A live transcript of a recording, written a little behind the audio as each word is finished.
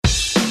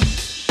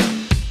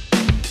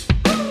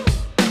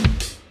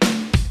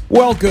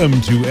Welcome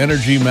to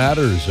Energy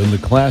Matters in the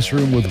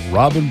Classroom with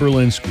Robin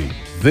Berlinski.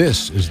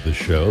 This is the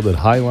show that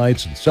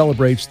highlights and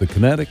celebrates the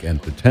kinetic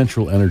and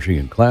potential energy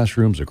in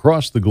classrooms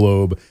across the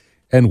globe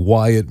and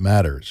why it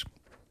matters.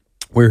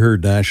 We're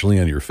heard nationally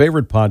on your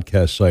favorite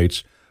podcast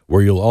sites,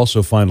 where you'll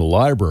also find a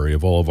library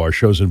of all of our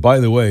shows. And by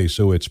the way,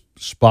 so it's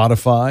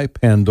Spotify,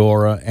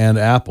 Pandora, and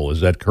Apple.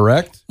 Is that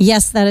correct?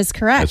 Yes, that is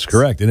correct. That's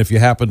correct. And if you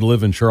happen to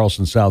live in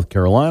Charleston, South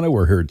Carolina,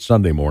 we're heard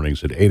Sunday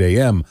mornings at 8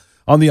 a.m.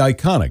 on the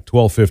iconic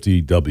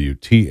 1250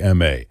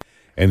 WTMA.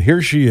 And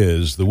here she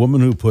is, the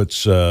woman who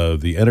puts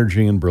the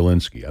energy in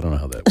Berlinski. I don't know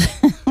how that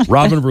works.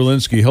 Robin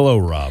Berlinski. Hello,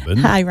 Robin.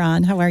 Hi,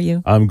 Ron. How are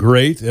you? I'm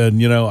great.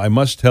 And, you know, I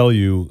must tell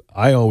you,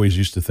 I always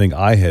used to think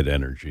I had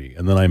energy,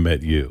 and then I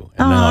met you,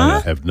 and now I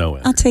have no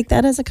energy. I'll take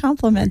that as a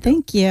compliment.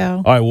 Thank you.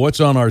 All right, well, what's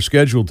on our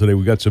schedule today?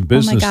 We've got some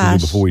business to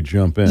do before we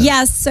jump in.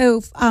 Yes,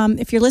 so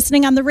if you're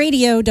listening on the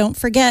radio, don't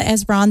forget,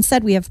 as Ron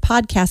said, we have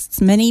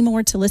podcasts, many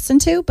more to listen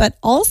to, but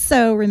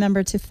also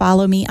remember to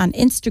follow me on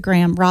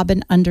Instagram,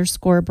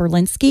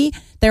 Robin_Berlinski.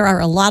 There are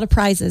a lot of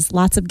prizes,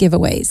 lots of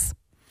giveaways.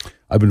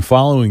 I've been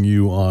following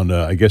you on,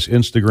 I guess,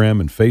 Instagram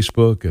and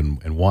Facebook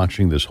and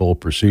watching this whole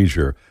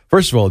procedure.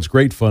 First of all, it's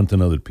great fun to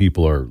know that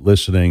people are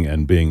listening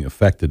and being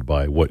affected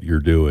by what you're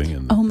doing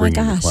and bringing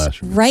to the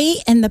classroom. Right?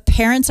 And the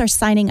parents are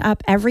signing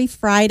up every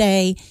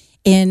Friday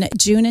in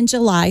June and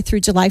July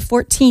through July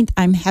 14th.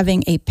 I'm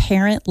having a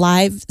parent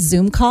live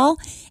Zoom call.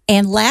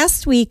 And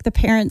last week, the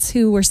parents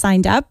who were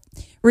signed up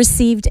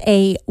received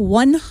a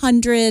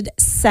 100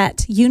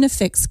 set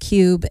Unifix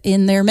cube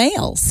in their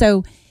mail.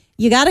 So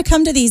you got to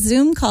come to these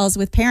Zoom calls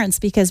with parents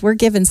because we're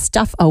giving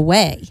stuff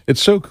away.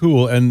 It's so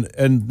cool.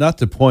 And not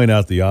to point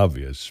out the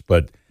obvious,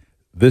 but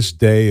this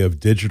day of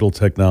digital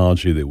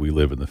technology that we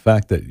live in, the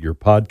fact that your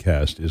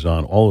podcast is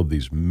on all of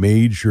these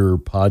major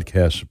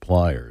podcast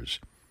suppliers,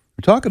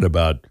 we're talking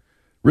about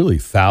really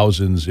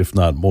thousands, if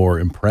not more,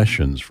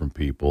 impressions from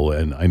people.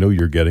 And I know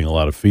you're getting a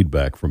lot of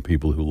feedback from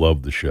people who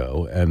love the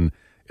show. And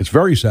it's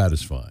very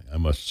satisfying, I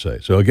must say.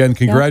 So, again,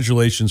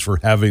 congratulations for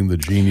having the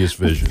genius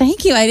vision.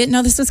 Thank you. I didn't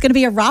know this was going to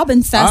be a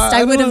Robin Fest.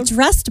 I would have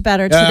dressed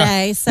better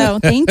today. So,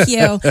 thank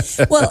you.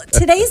 Well,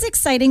 today's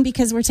exciting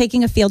because we're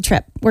taking a field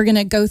trip. We're going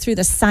to go through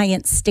the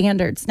science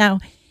standards. Now,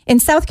 in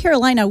South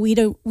Carolina, we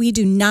do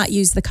not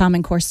use the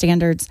Common Core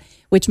standards,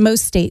 which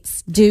most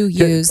states do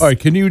use. All right,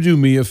 can you do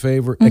me a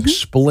favor? Mm-hmm.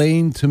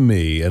 Explain to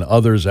me and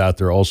others out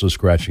there also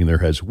scratching their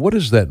heads, what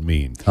does that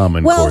mean,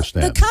 Common Core standards?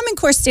 Well, the Common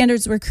Core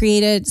standards were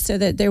created so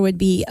that there would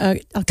be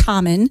a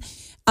common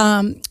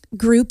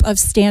group of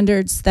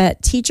standards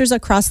that teachers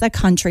across the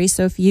country,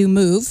 so if you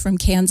move from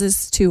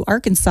Kansas to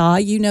Arkansas,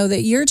 you know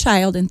that your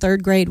child in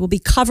third grade will be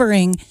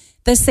covering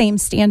the same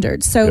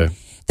standards. So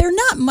they're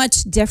not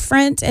much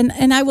different.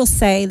 And I will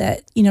say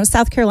that, you know,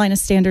 South Carolina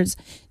standards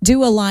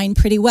do align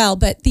pretty well,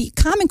 but the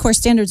Common Core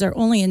standards are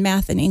only in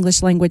math and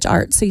English language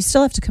arts. So you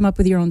still have to come up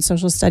with your own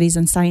social studies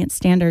and science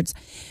standards.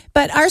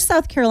 But our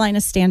South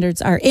Carolina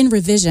standards are in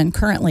revision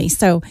currently.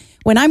 So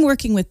when I'm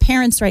working with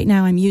parents right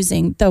now, I'm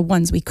using the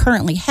ones we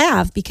currently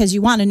have because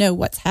you want to know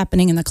what's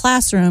happening in the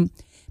classroom.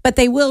 But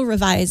they will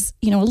revise,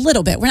 you know, a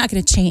little bit. We're not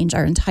going to change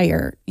our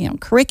entire, you know,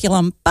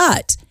 curriculum,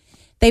 but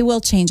they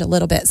will change a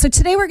little bit. So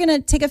today we're going to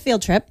take a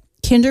field trip,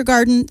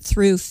 kindergarten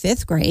through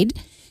fifth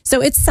grade.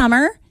 So it's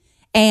summer,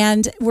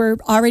 and we're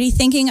already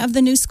thinking of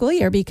the new school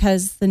year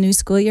because the new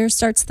school year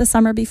starts the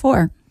summer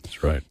before.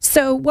 That's right.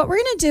 So what we're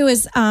going to do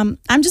is I'm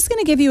just going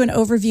to give you an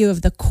overview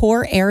of the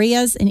core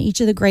areas in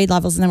each of the grade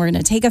levels, and then we're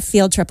going to take a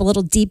field trip, a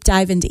little deep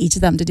dive into each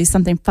of them to do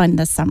something fun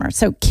this summer.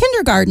 So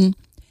kindergarten,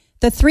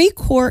 the three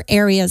core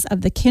areas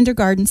of the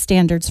kindergarten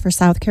standards for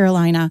South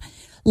Carolina.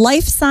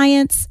 Life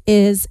science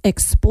is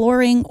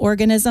exploring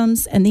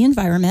organisms and the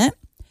environment.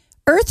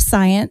 Earth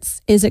science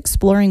is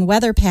exploring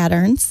weather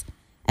patterns.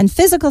 And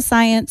physical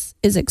science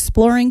is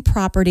exploring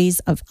properties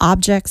of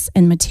objects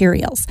and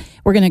materials.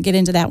 We're going to get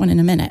into that one in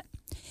a minute.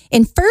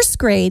 In first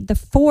grade, the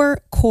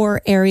four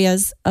core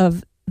areas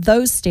of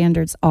those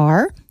standards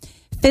are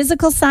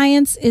physical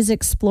science is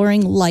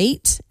exploring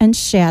light and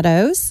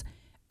shadows.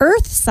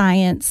 Earth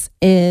science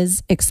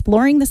is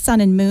exploring the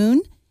sun and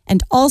moon,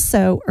 and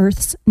also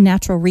Earth's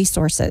natural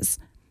resources.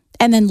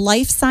 And then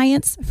life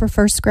science for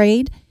first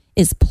grade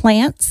is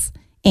plants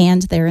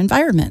and their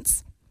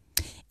environments.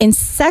 In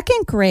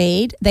second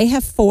grade, they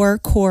have four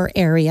core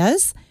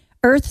areas.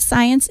 Earth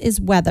science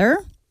is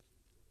weather.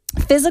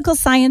 Physical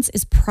science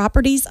is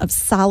properties of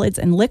solids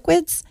and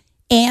liquids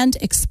and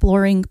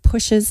exploring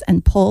pushes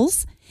and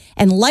pulls.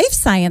 And life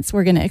science,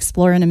 we're going to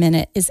explore in a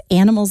minute, is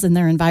animals and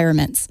their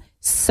environments.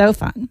 So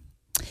fun.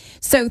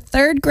 So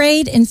third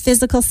grade in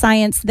physical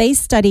science, they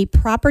study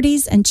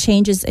properties and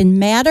changes in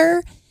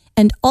matter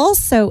and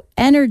also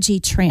energy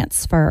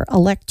transfer,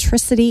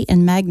 electricity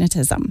and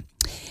magnetism.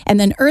 And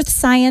then earth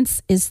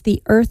science is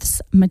the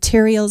Earth's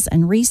materials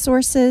and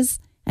resources,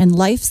 and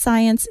life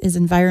science is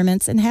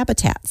environments and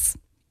habitats.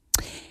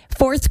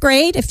 Fourth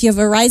grade, if you have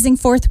a rising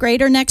fourth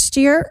grader next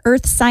year,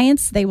 earth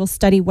science, they will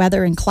study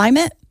weather and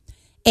climate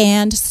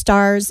and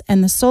stars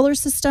and the solar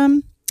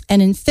system.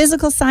 And in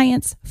physical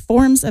science,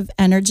 forms of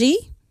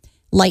energy,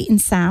 light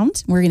and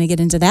sound. We're going to get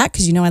into that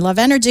because you know I love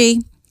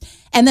energy.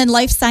 And then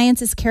life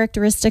sciences,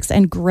 characteristics,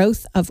 and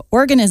growth of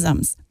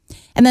organisms.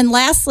 And then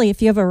lastly,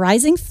 if you have a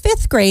rising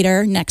fifth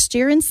grader next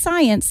year in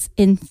science,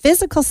 in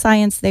physical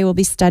science, they will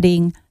be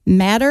studying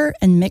matter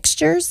and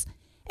mixtures.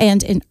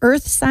 And in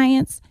earth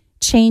science,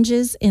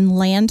 changes in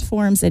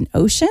landforms and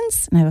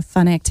oceans. And I have a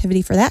fun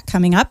activity for that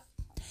coming up.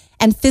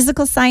 And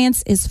physical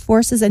science is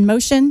forces in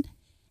motion.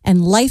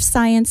 And life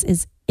science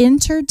is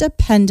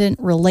interdependent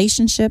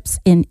relationships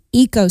in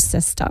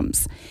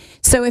ecosystems.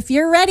 So if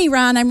you're ready,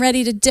 Ron, I'm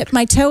ready to dip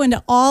my toe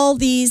into all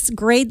these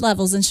grade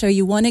levels and show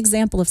you one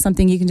example of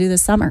something you can do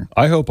this summer.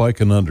 I hope I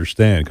can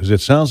understand, because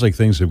it sounds like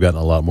things have gotten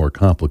a lot more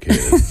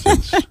complicated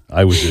since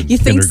I was in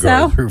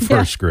kindergarten or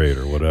first grade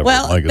or whatever.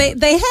 Well,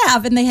 they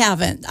have and they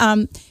haven't.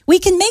 We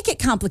can make it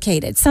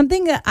complicated.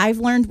 Something that I've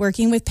learned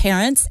working with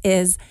parents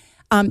is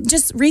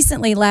just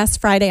recently,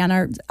 last Friday on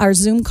our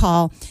Zoom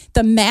call,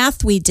 the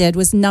math we did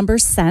was number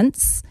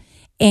sense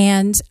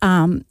and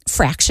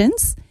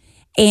fractions.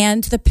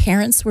 And the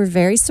parents were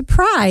very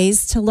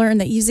surprised to learn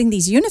that using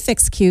these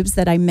Unifix cubes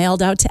that I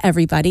mailed out to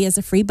everybody as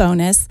a free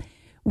bonus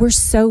were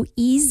so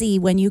easy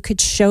when you could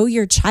show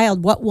your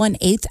child what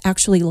 1/8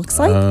 actually looks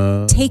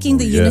like, taking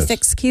the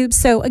Unifix cubes.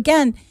 So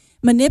again,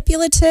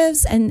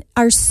 manipulatives and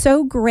are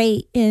so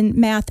great in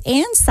math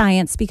and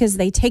science because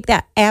they take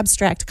that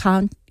abstract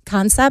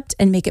concept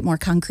and make it more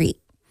concrete.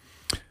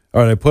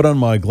 All right, I put on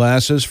my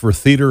glasses for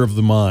theater of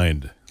the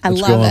mind. Let's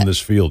go on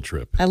this field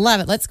trip. I love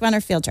it. Let's go on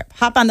our field trip.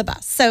 Hop on the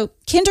bus. So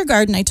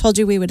kindergarten, I told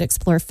you we would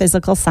explore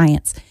physical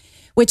science,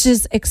 which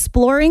is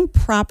exploring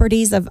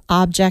properties of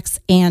objects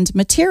and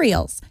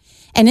materials.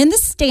 And in the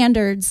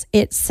standards,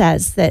 it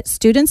says that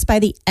students by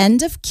the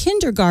end of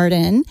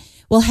kindergarten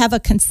will have a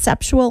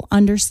conceptual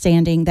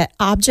understanding that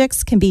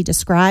objects can be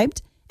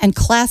described and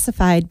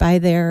classified by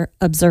their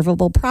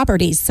observable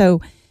properties,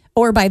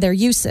 or by their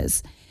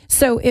uses.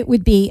 So it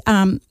would be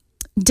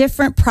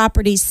different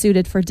properties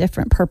suited for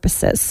different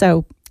purposes.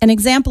 So an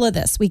example of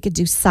this, we could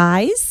do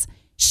size,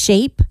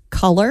 shape,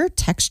 color,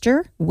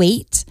 texture,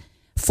 weight.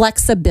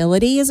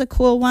 Flexibility is a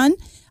cool one.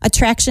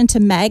 Attraction to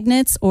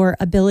magnets or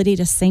ability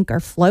to sink or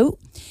float.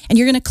 And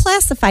you're going to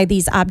classify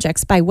these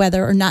objects by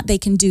whether or not they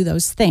can do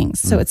those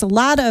things. So it's a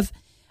lot of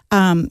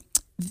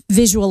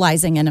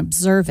visualizing and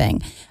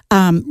observing.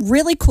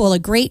 Really cool. A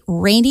great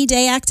rainy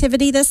day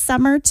activity this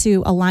summer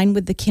to align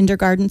with the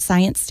kindergarten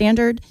science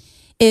standard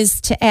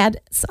is to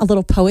add a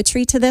little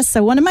poetry to this.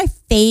 So one of my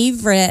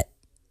favorite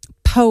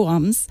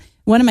poets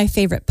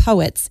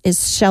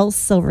is Shel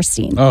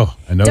Silverstein. Oh,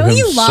 I know him. Don't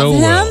you love so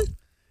him? Well.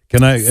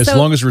 Can I, as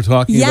long as we're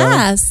talking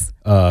about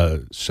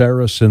it?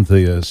 Sarah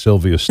Cynthia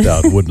Sylvia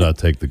Stout would not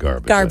take the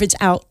garbage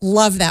out.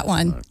 Love that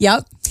one. Right.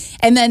 Yep.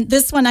 And then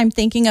this one I'm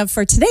thinking of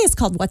for today is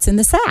called What's in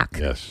the Sack?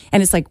 Yes.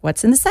 And it's like,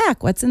 what's in the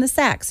sack? What's in the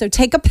sack? So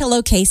take a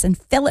pillowcase and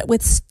fill it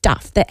with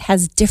stuff that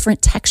has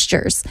different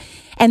textures.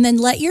 And then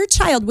let your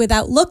child,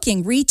 without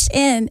looking, reach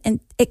in and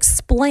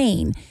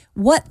explain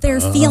what they're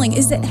feeling.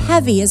 Is it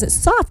heavy? Is it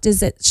soft?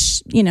 Is it,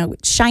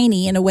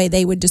 shiny in a way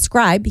they would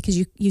describe, because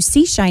you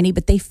see shiny,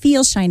 but they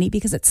feel shiny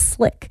because it's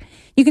slick.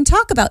 You can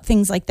talk about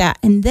things like that.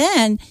 And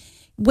then,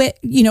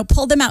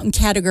 pull them out and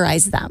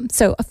categorize them.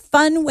 So a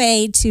fun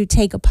way to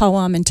take a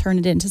poem and turn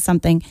it into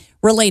something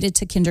related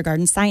to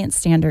kindergarten science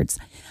standards.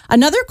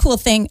 Another cool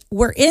thing,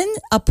 we're in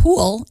a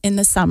pool in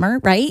the summer,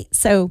 right?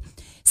 So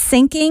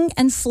sinking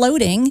and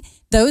floating,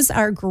 those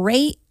are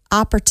great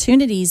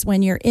opportunities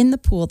when you're in the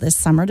pool this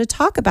summer to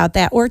talk about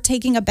that, or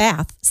taking a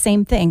bath,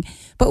 same thing.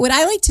 But what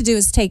I like to do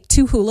is take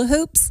 2 hula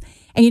hoops.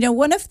 And,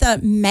 one of the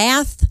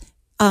math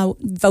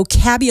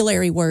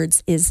vocabulary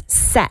words is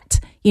set.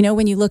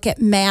 When you look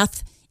at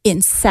math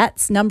in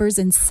sets, numbers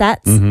in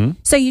sets. Mm-hmm.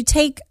 So you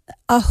take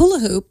a hula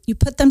hoop, you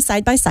put them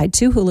side by side,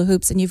 2 hula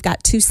hoops, and you've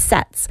got 2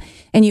 sets.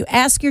 And you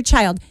ask your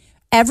child,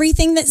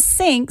 everything that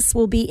sinks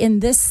will be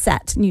in this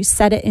set. And you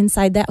set it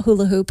inside that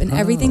hula hoop, and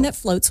everything that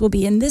floats will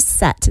be in this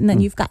set. And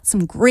then you've got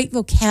some great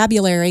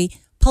vocabulary,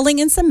 pulling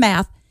in some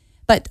math,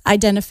 but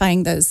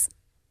identifying those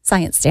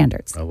science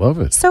standards. I love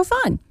it. So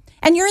fun.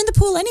 And you're in the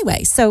pool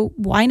anyway, so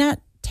why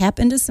not tap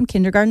into some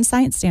kindergarten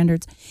science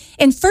standards?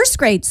 In first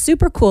grade,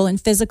 super cool in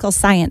physical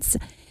science,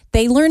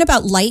 they learn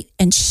about light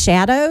and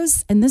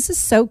shadows. And this is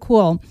so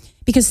cool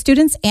because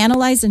students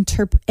analyze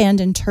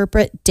and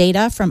interpret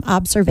data from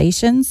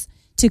observations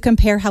to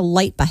compare how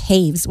light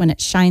behaves when it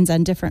shines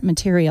on different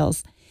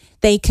materials.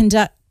 They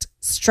conduct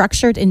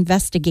structured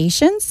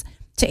investigations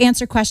to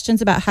answer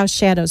questions about how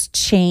shadows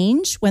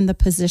change when the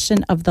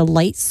position of the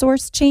light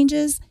source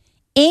changes.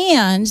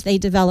 And they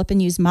develop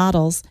and use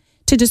models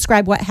to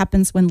describe what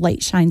happens when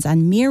light shines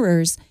on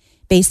mirrors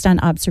based on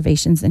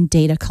observations and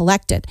data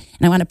collected.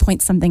 And I want to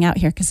point something out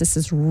here because this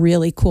is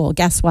really cool.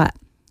 Guess what?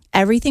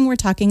 Everything we're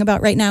talking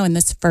about right now in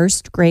this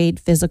first grade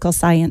physical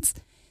science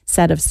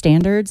set of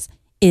standards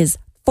is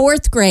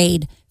 4th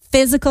grade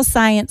physical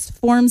science,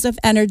 forms of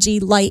energy,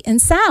 light, and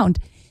sound.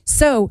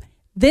 So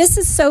this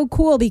is so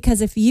cool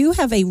because if you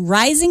have a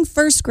rising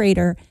first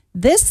grader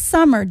this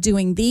summer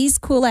doing these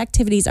cool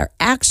activities are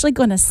actually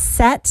going to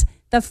set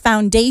the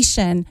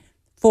foundation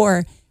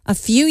for a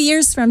few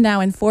years from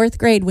now in 4th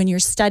grade, when you're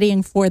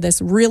studying for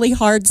this really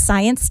hard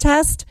science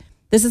test,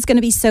 this is going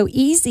to be so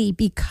easy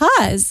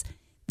because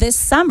this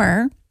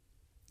summer,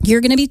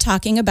 you're going to be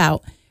talking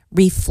about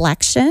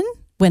reflection,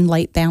 when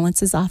light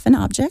bounces off an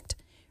object,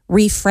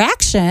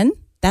 refraction,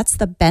 that's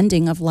the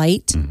bending of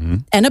light,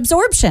 and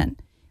absorption,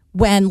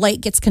 when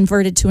light gets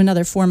converted to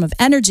another form of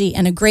energy.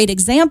 And a great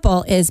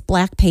example is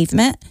black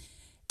pavement.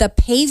 The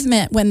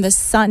pavement, when the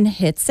sun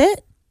hits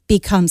it,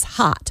 becomes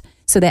hot.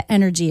 So that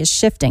energy is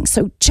shifting.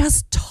 So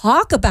just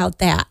talk about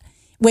that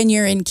when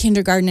you're in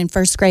kindergarten and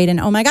 1st grade. And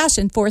oh my gosh,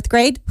 in 4th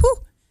grade,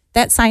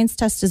 that science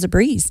test is a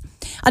breeze.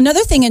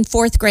 Another thing in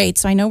 4th grade,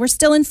 so I know we're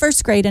still in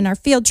 1st grade in our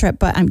field trip,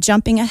 but I'm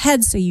jumping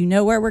ahead so you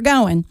know where we're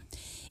going.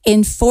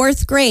 In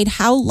 4th grade,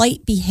 how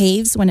light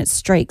behaves when it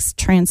strikes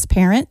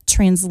transparent,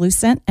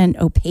 translucent, and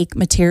opaque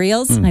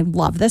materials. And I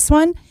love this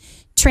one.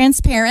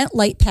 Transparent,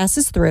 light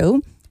passes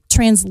through.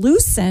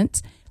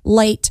 Translucent,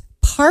 light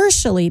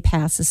partially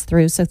passes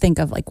through. So think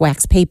of like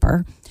wax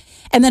paper.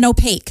 And then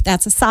opaque,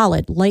 that's a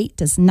solid. Light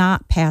does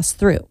not pass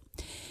through.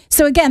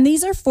 So again,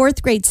 these are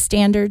 4th grade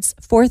standards,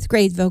 4th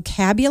grade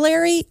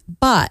vocabulary.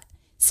 But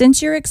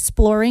since you're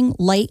exploring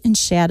light and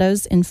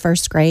shadows in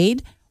 1st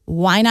grade,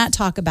 why not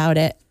talk about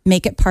it?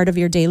 Make it part of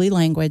your daily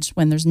language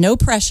when there's no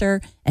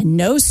pressure and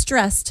no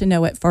stress to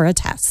know it for a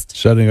test.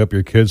 Setting up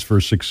your kids for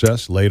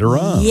success later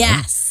on.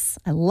 Yes,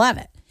 I love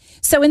it.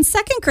 So in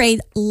 2nd grade,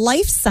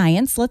 life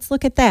science, let's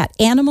look at that.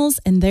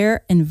 Animals and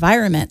their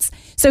environments.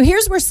 So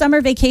here's where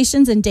summer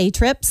vacations and day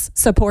trips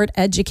support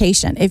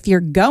education. If you're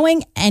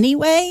going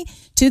anyway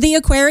to the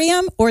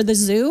aquarium or the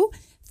zoo,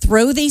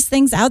 throw these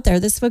things out there.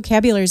 This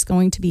vocabulary is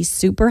going to be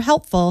super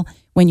helpful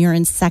when you're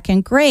in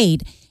 2nd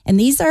grade. And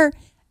these are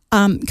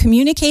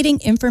communicating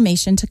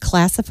information to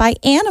classify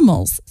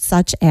animals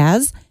such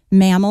as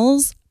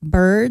mammals,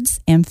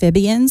 birds,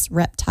 amphibians,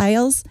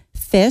 reptiles,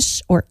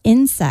 fish, or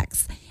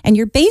insects. And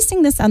you're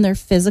basing this on their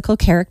physical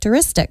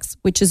characteristics,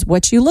 which is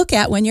what you look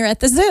at when you're at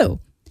the zoo.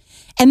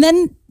 And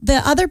then the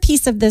other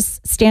piece of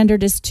this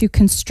standard is to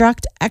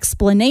construct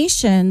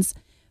explanations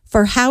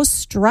for how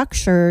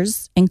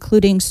structures,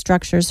 including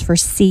structures for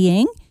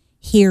seeing,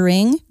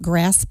 hearing,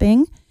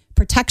 grasping,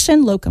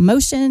 protection,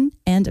 locomotion,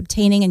 and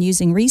obtaining and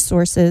using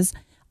resources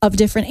of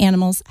different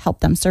animals help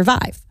them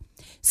survive.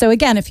 So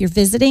again, if you're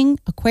visiting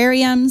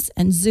aquariums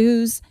and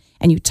zoos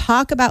and you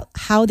talk about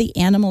how the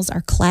animals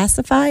are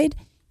classified,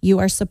 you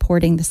are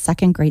supporting the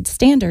 2nd grade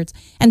standards.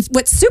 And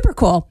what's super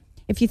cool,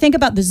 if you think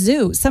about the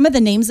zoo, some of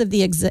the names of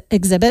the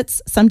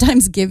exhibits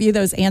sometimes give you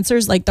those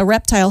answers, like the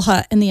reptile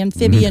hut and the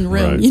amphibian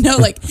room. Right. You know,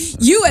 like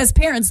you as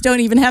parents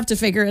don't even have to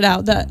figure it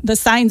out. The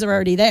signs are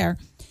already there.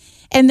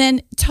 And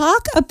then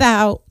talk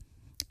about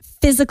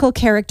physical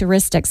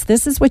characteristics.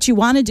 This is what you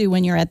want to do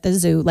when you're at the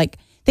zoo, like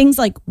things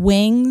like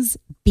wings,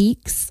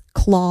 beaks,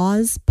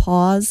 claws,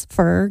 paws,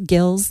 fur,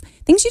 gills,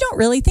 things you don't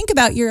really think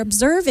about. You're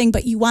observing,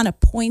 but you want to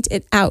point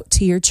it out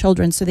to your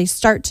children so they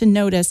start to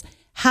notice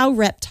how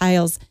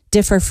reptiles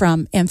differ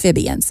from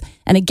amphibians.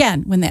 And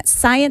again, when that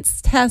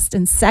science test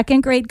in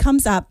 2nd grade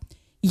comes up,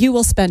 you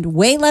will spend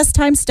way less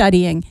time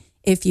studying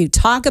if you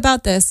talk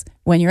about this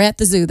when you're at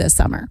the zoo this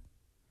summer.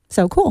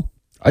 So cool.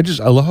 I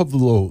love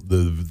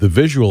the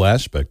visual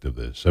aspect of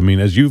this. I mean,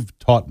 as you've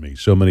taught me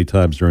so many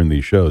times during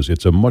these shows,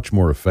 it's a much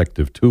more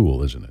effective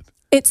tool, isn't it?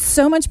 It's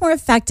so much more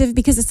effective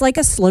because it's like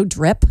a slow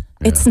drip.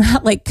 Yeah. It's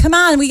not like, come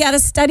on, we got to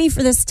study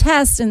for this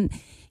test. And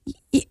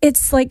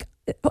it's like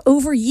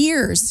over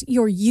years,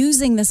 you're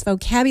using this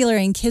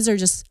vocabulary and kids are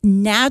just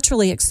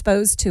naturally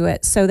exposed to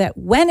it so that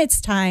when it's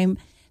time,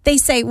 they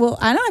say, well,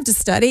 I don't have to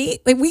study.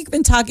 Like, we've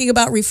been talking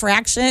about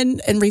refraction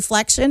and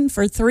reflection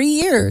for 3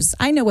 years.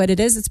 I know what it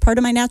is. It's part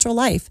of my natural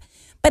life.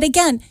 But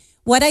again,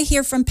 what I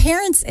hear from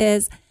parents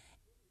is,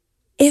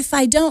 if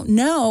I don't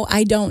know,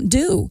 I don't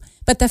do.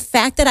 But the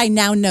fact that I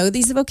now know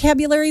these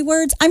vocabulary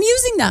words, I'm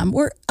using them.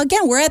 We're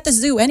at the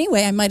zoo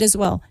anyway. I might as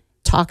well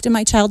talk to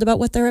my child about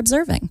what they're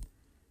observing.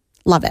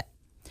 Love it.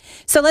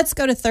 So let's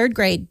go to 3rd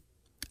grade,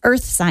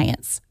 earth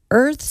science.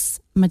 Earth's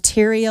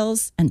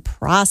materials and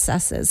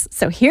processes.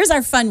 So here's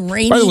our fun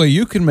rainy. By the way,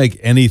 you can make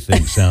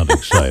anything sound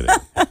exciting.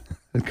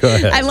 Go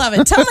ahead. I love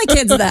it. Tell my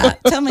kids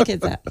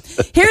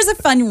that. Here's a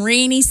fun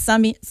rainy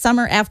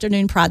summer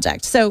afternoon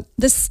project. So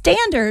the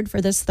standard for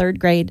this 3rd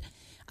grade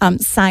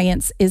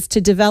science is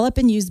to develop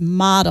and use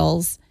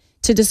models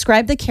to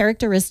describe the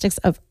characteristics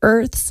of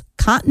Earth's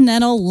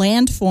continental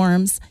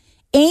landforms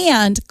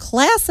and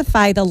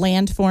classify the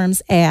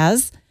landforms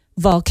as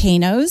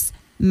volcanoes,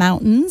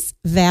 mountains,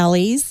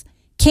 valleys,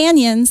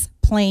 canyons,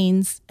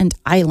 plains, and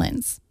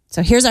islands.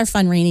 So here's our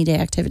fun rainy day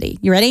activity.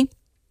 You ready?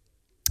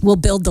 We'll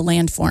build the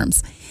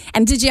landforms.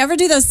 And did you ever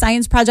do those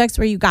science projects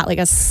where you got like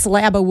a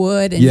slab of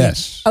wood? And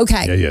yes.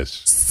 Okay. Yeah,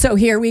 yes. So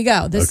here we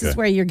go. This is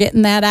where you're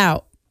getting that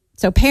out.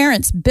 So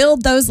parents,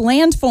 build those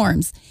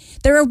landforms.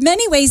 There are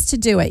many ways to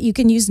do it. You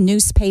can use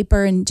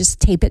newspaper and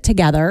just tape it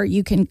together.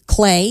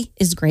 Clay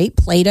is great,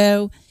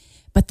 Play-Doh.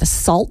 But the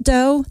salt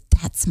dough,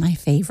 that's my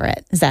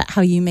favorite. Is that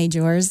how you made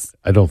yours?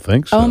 I don't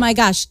think so. Oh my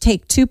gosh.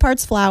 Take 2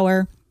 parts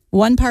flour,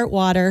 1 part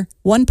water,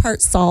 1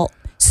 part salt,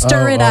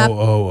 stir it up,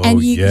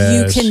 and you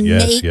can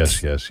make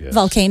yes.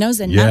 volcanoes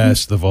and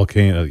yes, the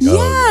volcano.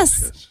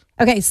 Yes.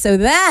 Okay, so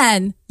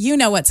then you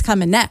know what's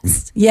coming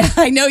next. Yeah,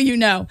 I know you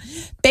know.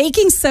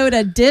 Baking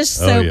soda, dish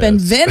soap,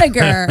 and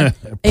vinegar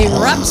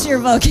erupts your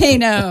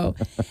volcano.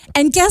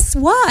 And guess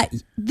what?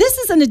 This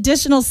is an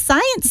additional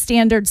science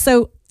standard.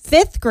 So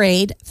 5th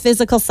grade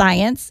physical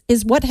science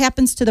is what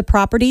happens to the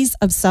properties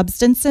of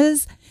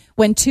substances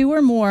when 2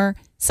 or more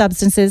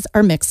substances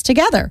are mixed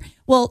together.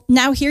 Well,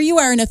 now here you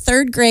are in a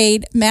 3rd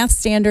grade math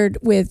standard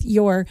with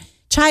your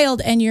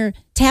child, and you're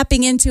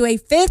tapping into a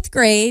 5th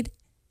grade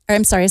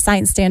a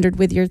science standard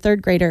with your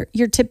 3rd grader.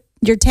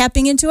 You're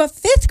tapping into a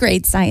 5th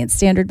grade science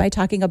standard by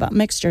talking about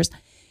mixtures.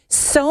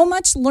 So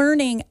much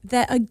learning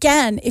that,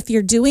 again, if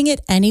you're doing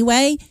it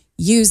anyway,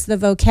 use the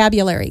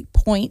vocabulary,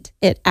 point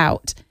it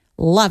out.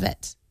 Love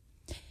it.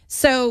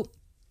 So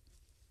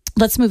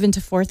let's move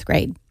into 4th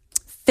grade.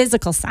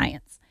 Physical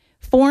science,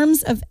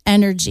 forms of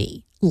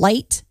energy,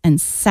 light and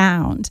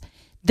sound.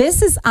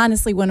 This is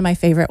honestly one of my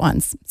favorite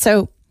ones.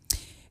 So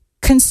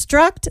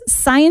construct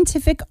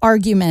scientific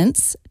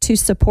arguments to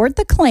support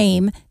the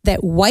claim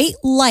that white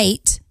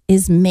light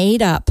is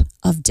made up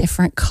of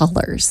different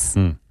colors.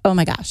 Oh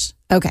my gosh.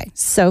 Okay.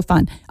 So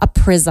fun. A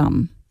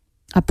prism.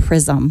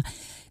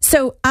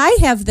 So I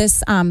have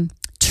this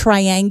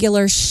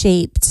triangular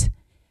shaped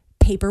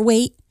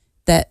paperweight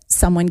that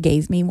someone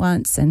gave me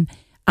once. And,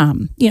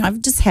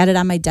 I've just had it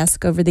on my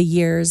desk over the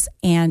years.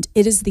 And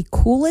it is the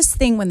coolest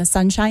thing when the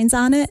sun shines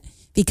on it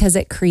because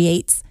it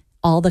creates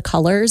all the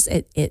colors.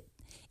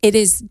 It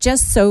is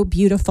just so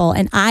beautiful.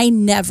 And I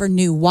never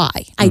knew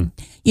why.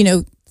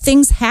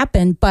 Things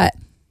happen, but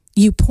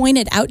you point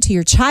it out to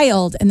your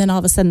child, and then all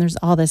of a sudden there's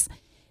all this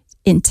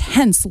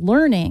intense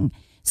learning.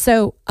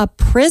 So a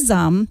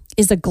prism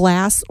is a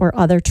glass or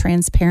other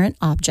transparent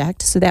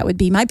object. So that would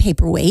be my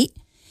paperweight.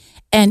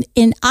 And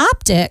in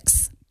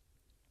optics,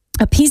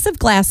 a piece of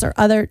glass or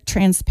other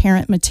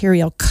transparent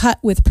material cut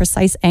with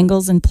precise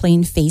angles and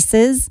plane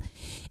faces.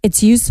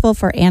 It's useful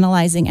for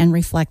analyzing and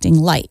reflecting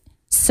light.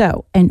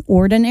 So an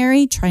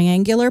ordinary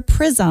triangular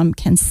prism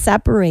can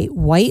separate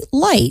white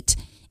light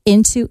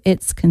into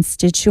its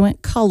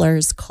constituent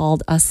colors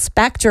called a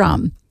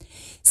spectrum.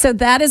 So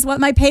that is what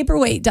my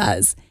paperweight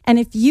does. And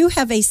if you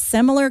have a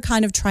similar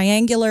kind of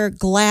triangular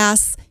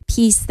glass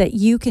piece that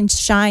you can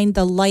shine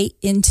the light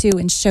into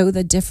and show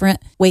the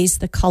different ways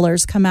the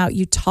colors come out,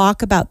 you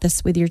talk about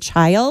this with your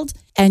child,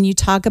 and you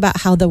talk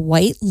about how the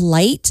white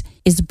light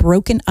is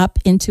broken up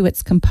into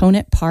its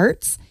component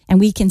parts, and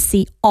we can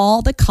see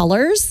all the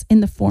colors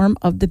in the form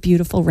of the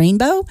beautiful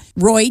rainbow.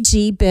 Roy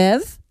G.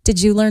 Biv.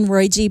 Did you learn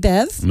Roy G.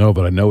 Biv? No,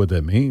 but I know what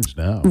that means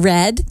now.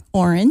 Red,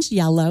 orange,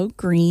 yellow,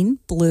 green,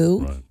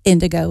 blue,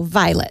 indigo,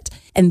 violet.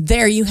 And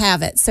there you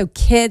have it. So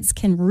kids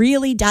can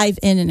really dive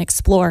in and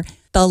explore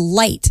the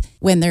light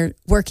when they're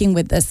working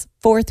with this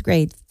 4th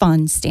grade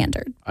fun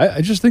standard.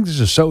 I just think this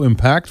is so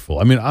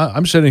impactful. I mean,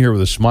 I'm sitting here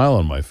with a smile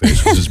on my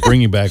face because it's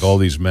bringing back all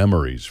these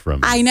memories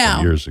from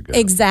years ago.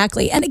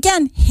 Exactly. And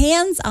again,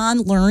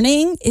 hands-on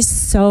learning is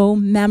so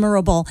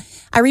memorable.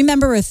 I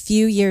remember a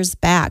few years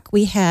back,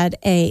 we had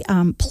a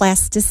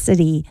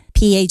plasticity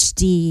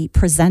PhD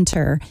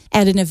presenter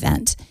at an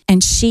event,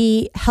 and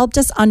she helped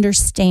us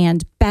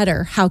understand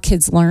better how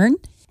kids learn.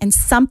 And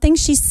something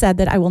she said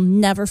that I will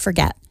never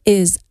forget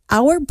is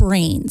our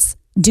brains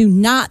do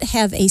not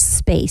have a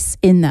space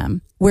in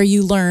them where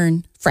you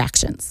learn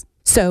fractions.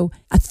 So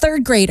a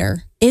 3rd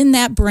grader in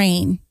that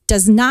brain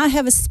does not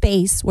have a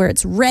space where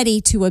it's ready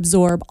to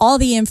absorb all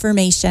the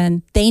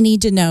information they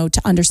need to know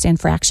to understand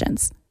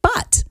fractions.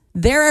 But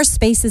there are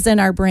spaces in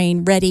our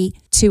brain ready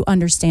to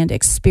understand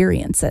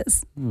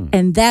experiences.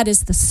 And that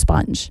is the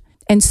sponge.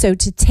 And so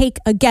to take,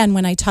 again,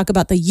 when I talk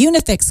about the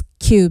Unifix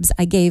cubes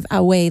I gave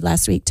away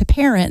last week to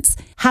parents,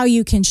 how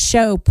you can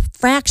show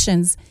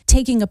fractions,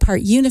 taking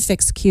apart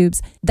Unifix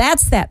cubes,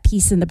 that's that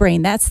piece in the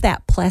brain. That's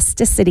that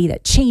plasticity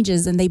that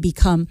changes and they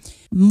become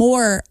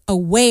more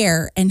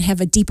aware and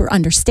have a deeper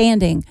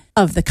understanding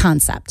of the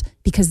concept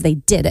because they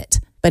did it.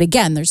 But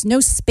again, there's no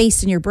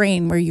space in your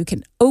brain where you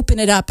can open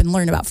it up and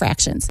learn about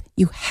fractions.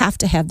 You have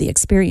to have the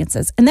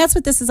experiences. And that's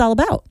what this is all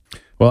about.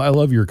 Well, I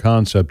love your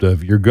concept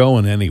of you're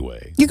going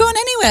anyway. You're going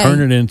anyway.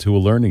 Turn it into a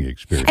learning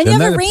experience. And you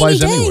have that a rainy applies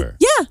day. Anywhere.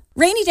 Yeah,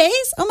 rainy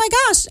days. Oh my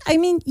gosh. I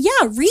mean, yeah,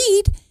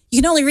 read.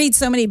 You can only read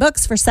so many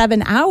books for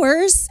 7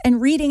 hours, and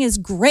reading is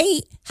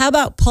great. How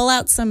about pull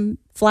out some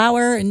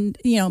flour and,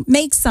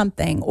 make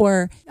something,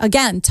 or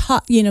again,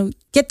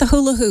 get the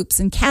hula hoops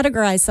and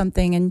categorize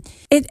something. And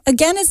it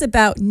again is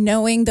about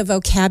knowing the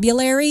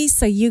vocabulary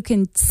so you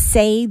can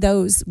say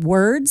those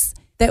words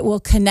that will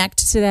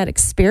connect to that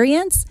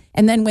experience.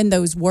 And then when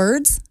those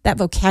words, that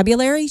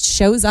vocabulary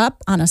shows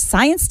up on a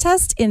science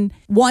test in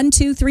 1,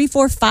 2, 3,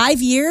 4,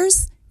 5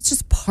 years, it's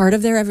just part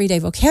of their everyday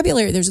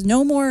vocabulary. There's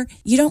no more,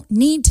 you don't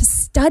need to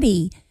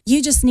study.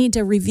 You just need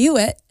to review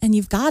it and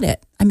you've got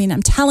it. I mean,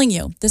 I'm telling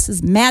you, this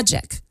is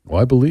magic.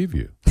 Well, I believe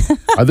you.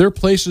 Are there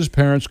places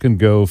parents can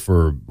go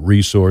for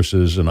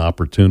resources and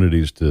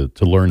opportunities to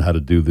learn how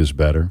to do this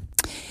better?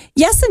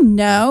 Yes and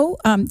no.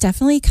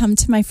 Definitely come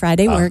to my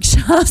Friday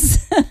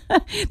workshops.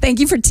 Thank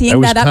you for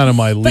teeing that up. That was kind of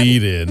my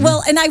lead in.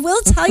 Well, and I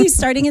will tell you,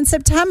 starting in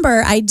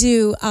September, I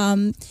do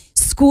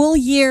school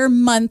year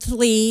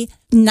monthly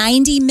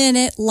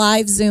 90-minute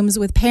live Zooms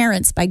with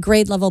parents by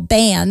grade level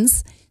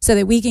bands so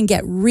that we can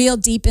get real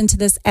deep into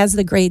this as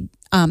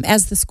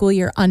the school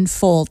year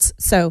unfolds.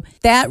 So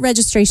that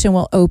registration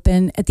will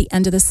open at the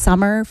end of the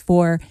summer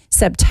for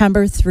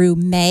September through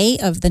May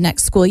of the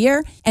next school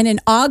year. And in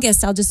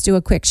August, I'll just do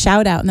a quick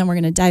shout out and then we're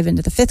going to dive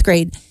into the 5th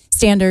grade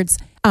standards.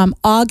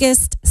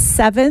 August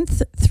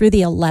 7th through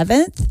the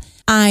 11th,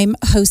 I'm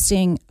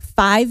hosting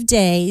 5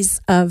 days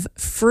of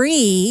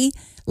free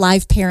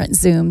live parent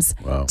Zooms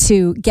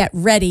to get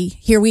ready.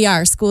 Here we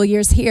are. School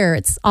year's here.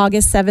 It's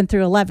August 7th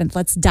through 11th.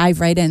 Let's dive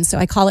right in. So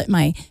I call it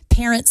my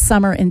Parent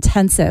Summer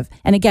Intensive.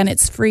 And again,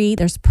 it's free.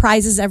 There's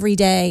prizes every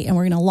day. And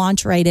we're going to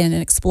launch right in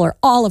and explore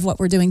all of what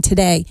we're doing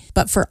today,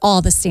 but for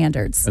all the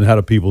standards. And how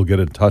do people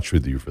get in touch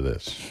with you for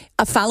this?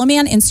 Follow me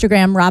on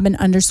Instagram,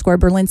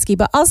 Robin_Berlinski,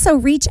 but also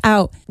reach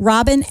out,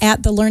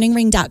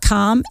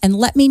 Robin@thelearningring.com, and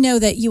let me know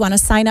that you want to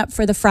sign up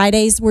for the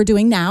Fridays we're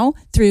doing now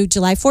through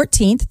July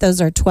 14th. Those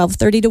are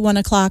 12:30 to 1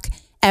 o'clock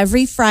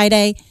every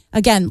Friday.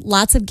 Again,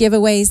 lots of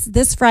giveaways.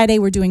 This Friday,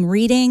 we're doing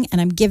reading, and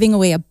I'm giving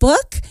away a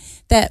book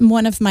that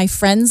one of my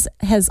friends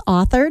has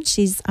authored.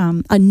 She's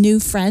a new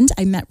friend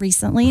I met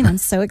recently, and I'm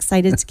so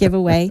excited to give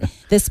away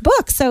this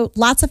book. So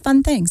lots of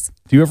fun things.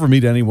 Do you ever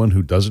meet anyone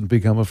who doesn't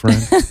become a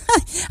friend?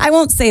 I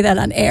won't say that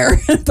on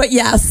air, but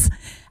yes.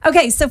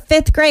 Okay, so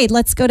 5th grade,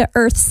 let's go to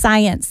earth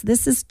science.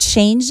 This is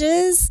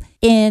changes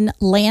in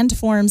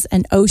landforms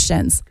and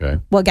oceans.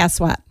 Okay. Well, guess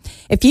what?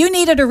 If you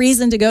needed a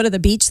reason to go to the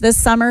beach this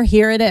summer,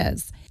 here it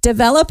is.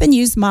 Develop and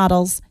use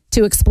models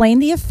to explain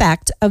the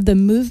effect of the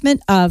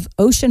movement of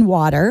ocean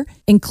water,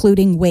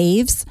 including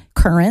waves,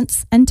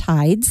 currents, and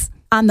tides,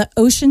 on the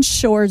ocean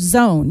shore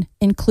zone,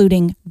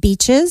 including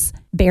beaches,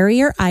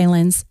 barrier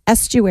islands,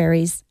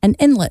 estuaries, and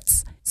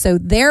inlets. So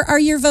there are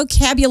your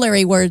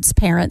vocabulary words,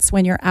 parents,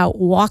 when you're out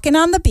walking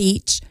on the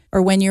beach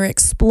or when you're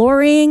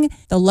exploring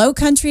the low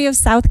country of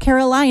South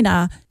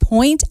Carolina.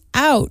 Point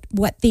out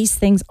what these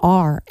things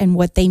are and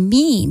what they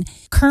mean.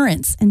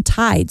 Currents and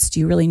tides.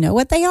 Do you really know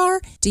what they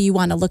are? Do you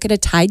want to look at a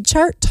tide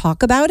chart?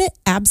 Talk about it?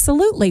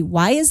 Absolutely.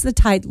 Why is the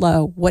tide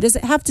low? What does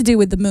it have to do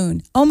with the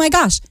moon? Oh my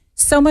gosh.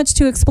 So much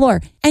to explore.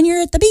 And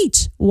you're at the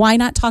beach. Why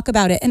not talk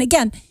about it? And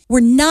again, we're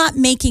not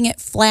making it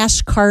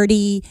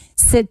flashcardy,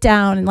 sit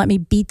down and let me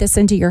beat this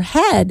into your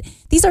head.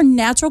 These are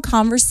natural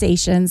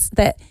conversations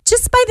that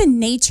just by the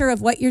nature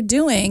of what you're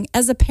doing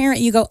as a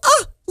parent, you go,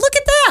 oh, look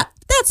at that.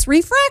 That's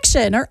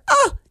refraction. Or,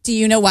 oh, do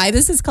you know why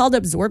this is called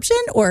absorption?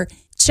 Or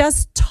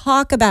just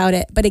talk about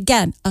it. But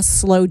again, a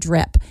slow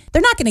drip.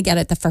 They're not going to get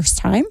it the first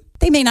time.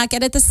 They may not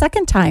get it the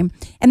second time.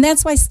 And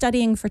that's why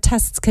studying for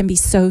tests can be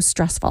so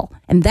stressful.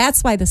 And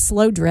that's why the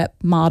slow drip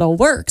model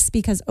works,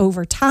 because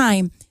over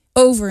time,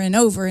 over and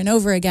over and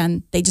over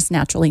again, they just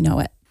naturally know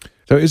it.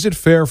 So is it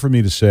fair for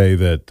me to say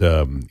that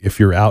if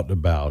you're out and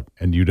about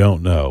and you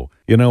don't know,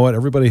 you know what,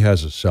 everybody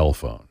has a cell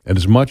phone. And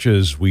as much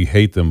as we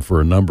hate them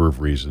for a number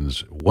of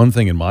reasons, one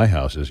thing in my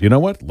house is, you know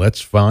what, let's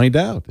find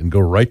out and go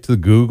right to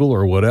Google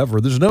or whatever.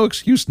 There's no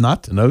excuse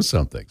not to know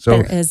something.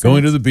 So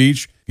going to the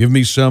beach, give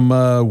me some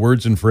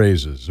words and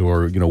phrases,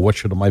 or, you know, what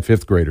should my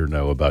 5th grader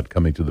know about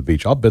coming to the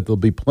beach? I'll bet there'll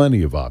be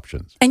plenty of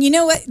options. And you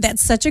know what?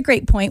 That's such a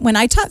great point. When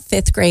I taught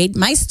 5th grade,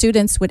 my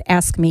students would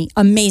ask me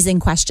amazing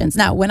questions.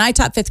 Now, when I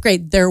taught 5th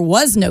grade, there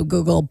was no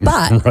Google,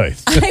 but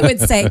right. I would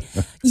say,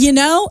 you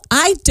know,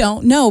 I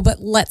don't know, but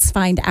let's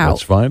find out.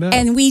 Let's find out.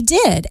 And we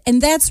did.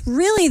 And that's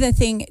really the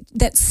thing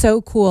that's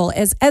so cool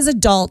is as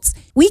adults,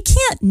 we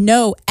can't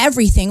know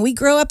everything. We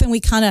grow up and we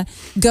kind of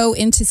go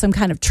into some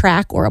kind of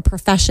track or a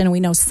profession. And we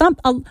know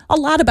a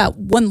lot about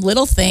one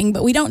little thing,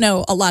 but we don't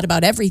know a lot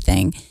about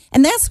everything.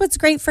 And that's what's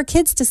great for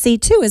kids to see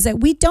too, is that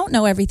we don't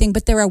know everything,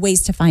 but there are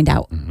ways to find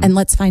out. Mm-hmm. And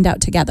let's find out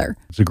together.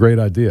 It's a great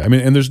idea. I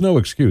mean, and there's no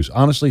excuse.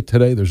 Honestly,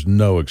 today, there's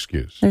no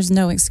excuse. There's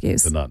no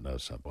excuse. To not know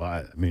something. Well,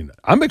 I mean,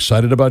 I'm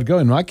excited about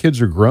going. My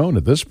kids are grown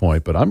at this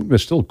point, but I'm going to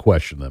still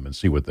question them and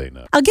see what they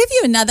know. I'll give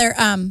you another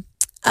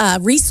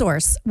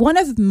resource. One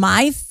of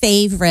my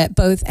favorite,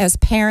 both as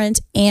parent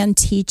and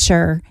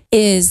teacher,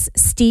 is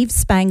Steve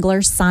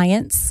Spangler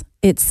Science.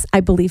 It's, I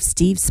believe,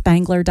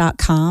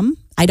 stevespangler.com.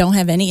 I don't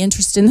have any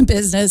interest in the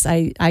business.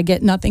 I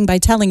get nothing by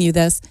telling you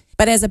this.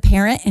 But as a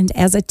parent and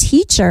as a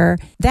teacher,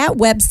 that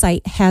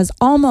website has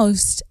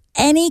almost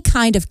any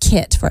kind of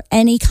kit for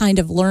any kind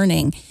of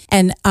learning.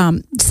 And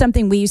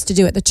something we used to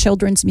do at the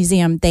Children's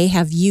Museum, they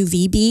have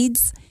UV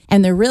beads.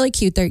 And they're really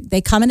cute.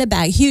 They come in a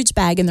bag, huge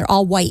bag, and they're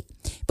all white.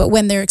 But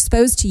when they're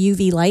exposed to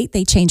UV light,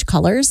 they change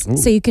colors. Ooh.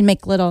 So you can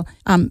make little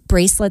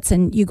bracelets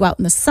and you go out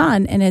in the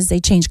sun. And as they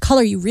change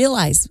color, you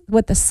realize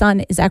what the sun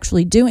is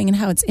actually doing and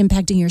how it's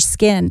impacting your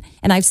skin.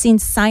 And I've seen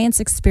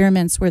science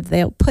experiments where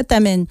they'll put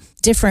them in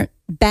different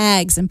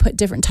bags and put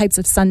different types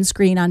of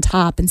sunscreen on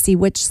top and see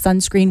which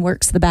sunscreen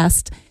works the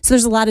best. So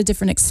there's a lot of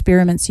different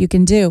experiments you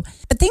can do.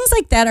 But things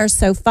like that are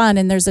so fun.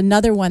 And there's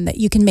another one that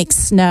you can make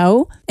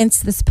snow.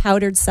 It's this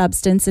powdered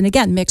substance. And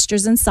again,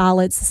 mixtures and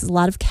solids. This is a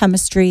lot of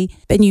chemistry.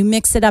 And you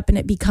mix it up and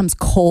it becomes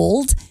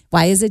cold.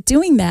 Why is it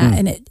doing that?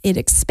 And it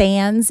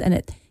expands and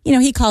it,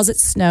 he calls it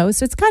snow.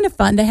 So it's kind of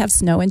fun to have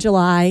snow in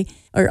July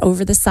or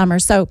over the summer.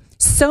 So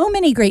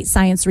many great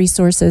science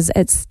resources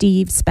at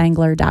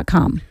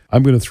stevespangler.com.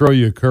 I'm going to throw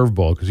you a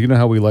curveball because you know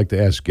how we like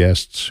to ask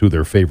guests who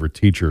their favorite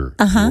teacher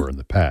were in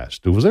the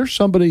past. Was there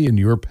somebody in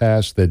your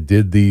past that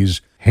did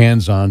these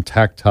hands-on,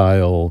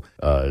 tactile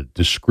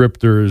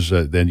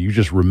descriptors that you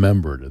just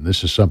remembered, and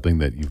this is something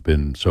that you've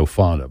been so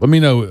fond of? I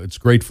mean, it's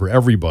great for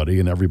everybody,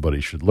 and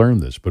everybody should learn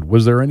this, but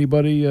was there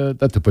anybody,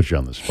 not to put you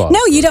on the spot? No,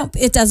 you don't.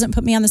 It doesn't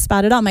put me on the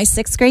spot at all. My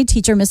 6th grade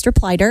teacher, Mr.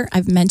 Pleiter,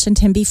 I've mentioned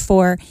him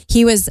before.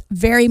 He was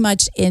very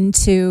much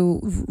into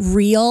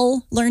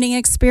real learning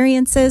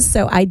experiences,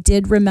 so I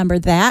did remember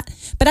that.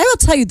 But I will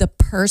tell you, the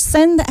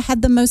person that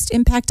had the most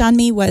impact on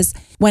me was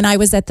when I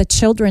was at the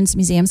Children's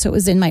Museum, so it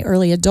was in my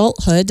early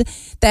adulthood,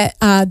 that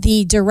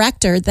the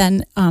director,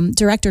 then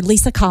Director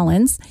Lisa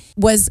Collins,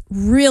 was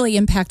really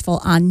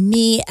impactful on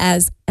me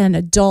as an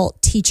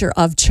adult teacher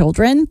of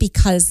children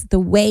because the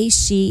way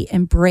she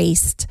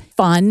embraced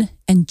fun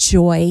and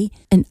joy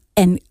and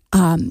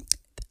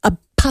a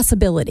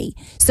possibility.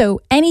 So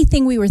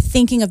anything we were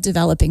thinking of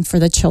developing for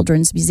the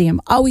Children's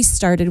Museum always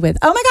started with,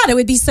 oh my God, it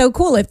would be so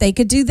cool if they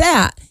could do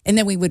that. And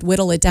then we would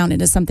whittle it down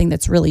into something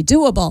that's really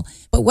doable.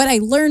 But what I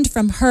learned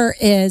from her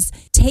is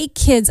take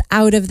kids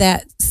out of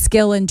that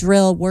skill and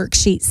drill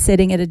worksheet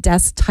sitting at a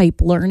desk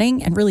type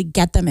learning and really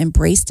get them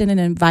embraced in an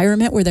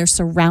environment where they're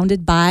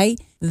surrounded by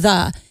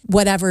the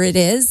whatever it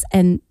is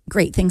and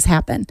great things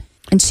happen.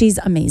 And she's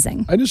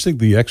amazing. I just think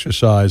the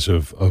exercise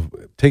of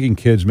taking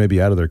kids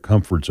maybe out of their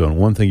comfort zone,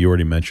 one thing you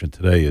already mentioned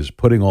today is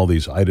putting all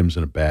these items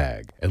in a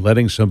bag and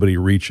letting somebody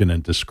reach in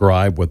and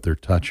describe what they're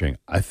touching.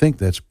 I think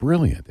that's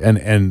brilliant.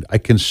 And I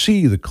can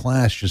see the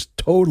class just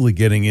totally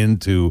getting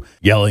into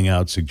yelling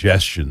out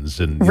suggestions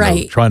and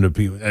trying to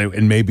be,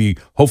 and maybe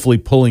hopefully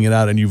pulling it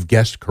out and you've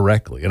guessed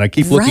correctly. And I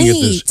keep looking at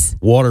this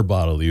water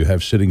bottle you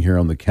have sitting here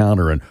on the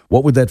counter and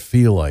what would that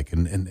feel like?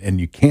 And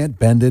you can't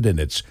bend it and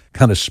it's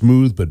kind of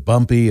smooth but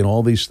bumpy and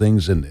all these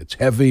things and it's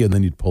heavy and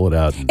then you'd pull it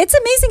out. It's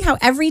amazing how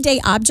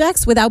everyday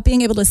objects without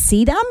being able to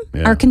see them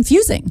are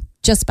confusing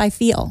just by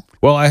feel.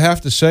 Well, I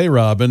have to say,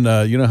 Robin,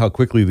 you know how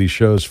quickly these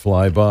shows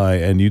fly by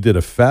and you did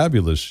a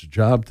fabulous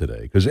job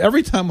today because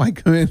every time I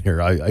come in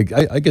here, I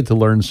get to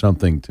learn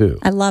something too.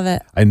 I love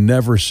it. I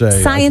never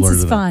say science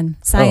is fun.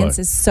 Science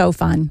is so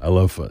fun. I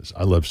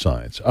love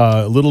science.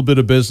 A little bit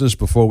of business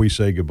before we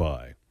say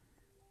goodbye.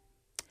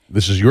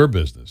 This is your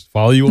business.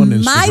 Follow you on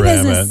Instagram. My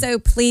business. So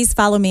please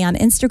follow me on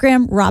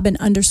Instagram,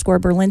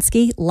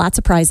 Robin_Berlinski. Lots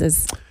of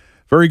prizes.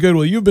 Very good.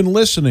 Well, you've been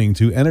listening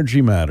to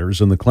Energy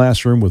Matters in the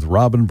Classroom with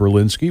Robin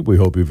Berlinski. We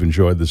hope you've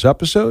enjoyed this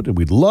episode, and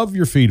we'd love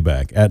your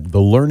feedback at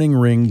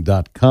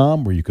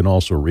thelearningring.com, where you can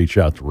also reach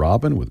out to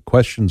Robin with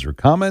questions or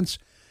comments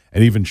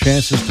and even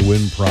chances to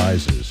win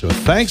prizes. So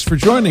thanks for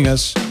joining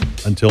us.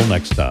 Until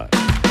next time.